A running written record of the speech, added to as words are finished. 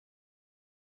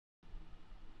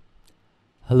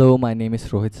Hello, my name is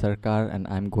Rohit Sarkar and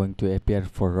I'm going to appear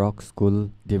for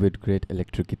Rockschool David Grade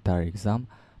Electric Guitar exam.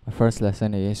 My first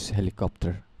lesson is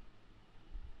helicopter.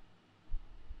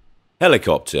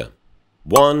 Helicopter.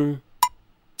 1,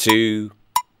 2,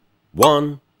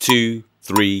 1, 2,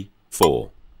 3,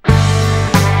 4.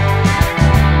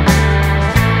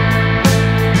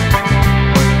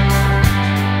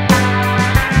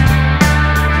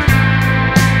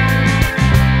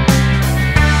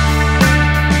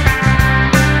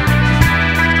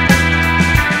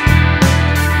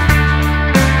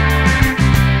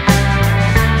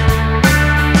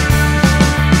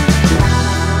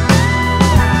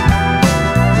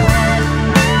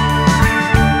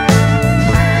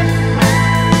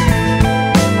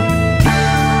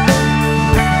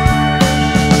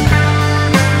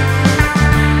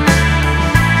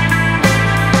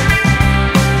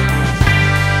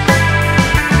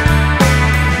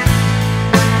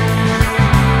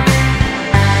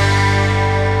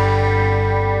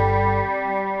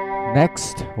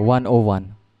 Next,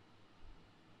 101.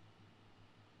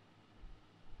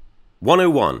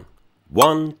 101.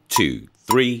 1, 2,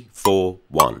 3, 4,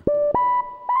 1.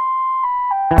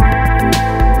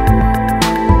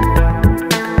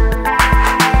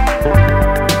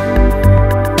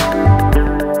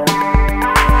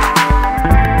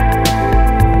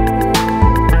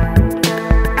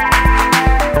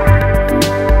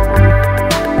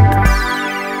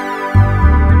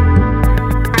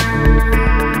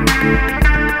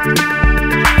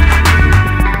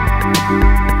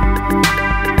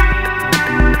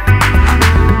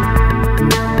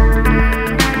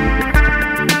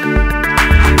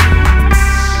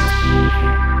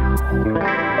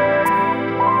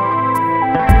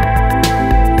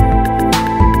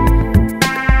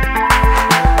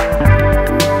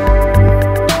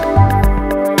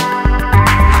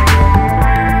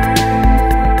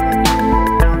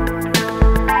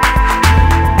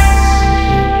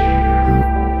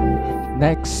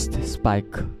 Next,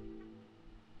 spike.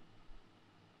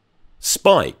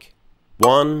 Spike.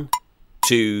 1,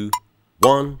 2,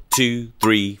 1, 2,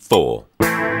 3, 4.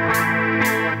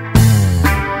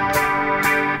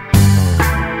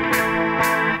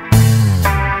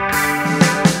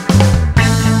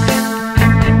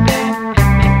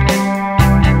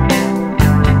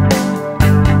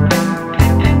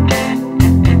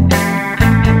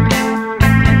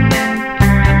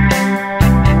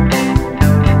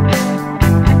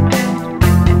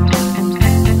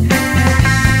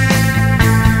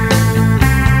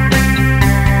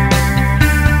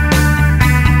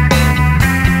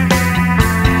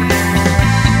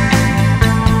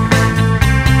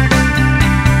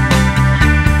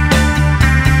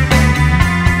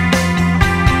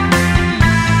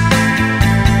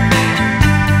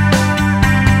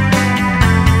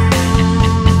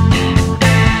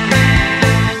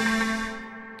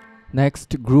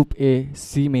 Next, group A,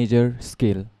 C major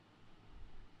scale.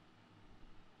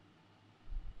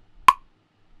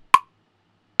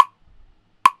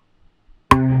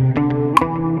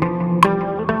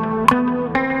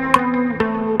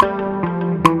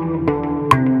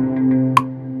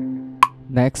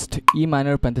 Next, E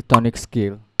minor pentatonic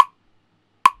scale.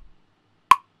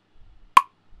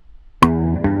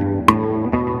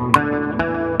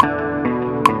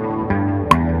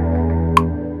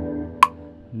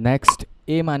 Next,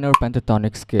 A minor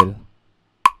pentatonic scale.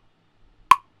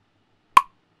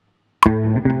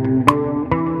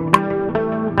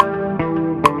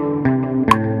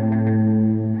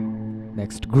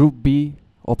 Next, group B,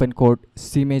 open chord,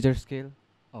 C major scale.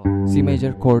 C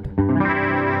major chord,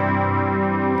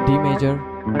 D major,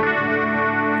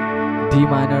 D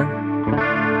minor,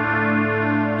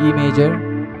 E major,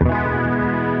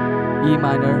 E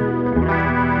minor,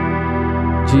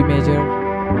 G major,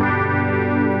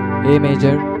 A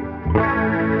major,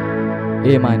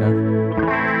 A minor.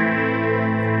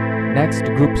 Next,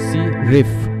 group C,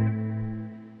 riff.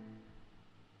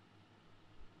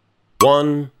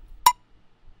 1,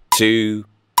 2,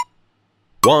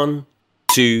 1,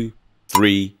 2,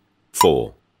 3,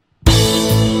 4.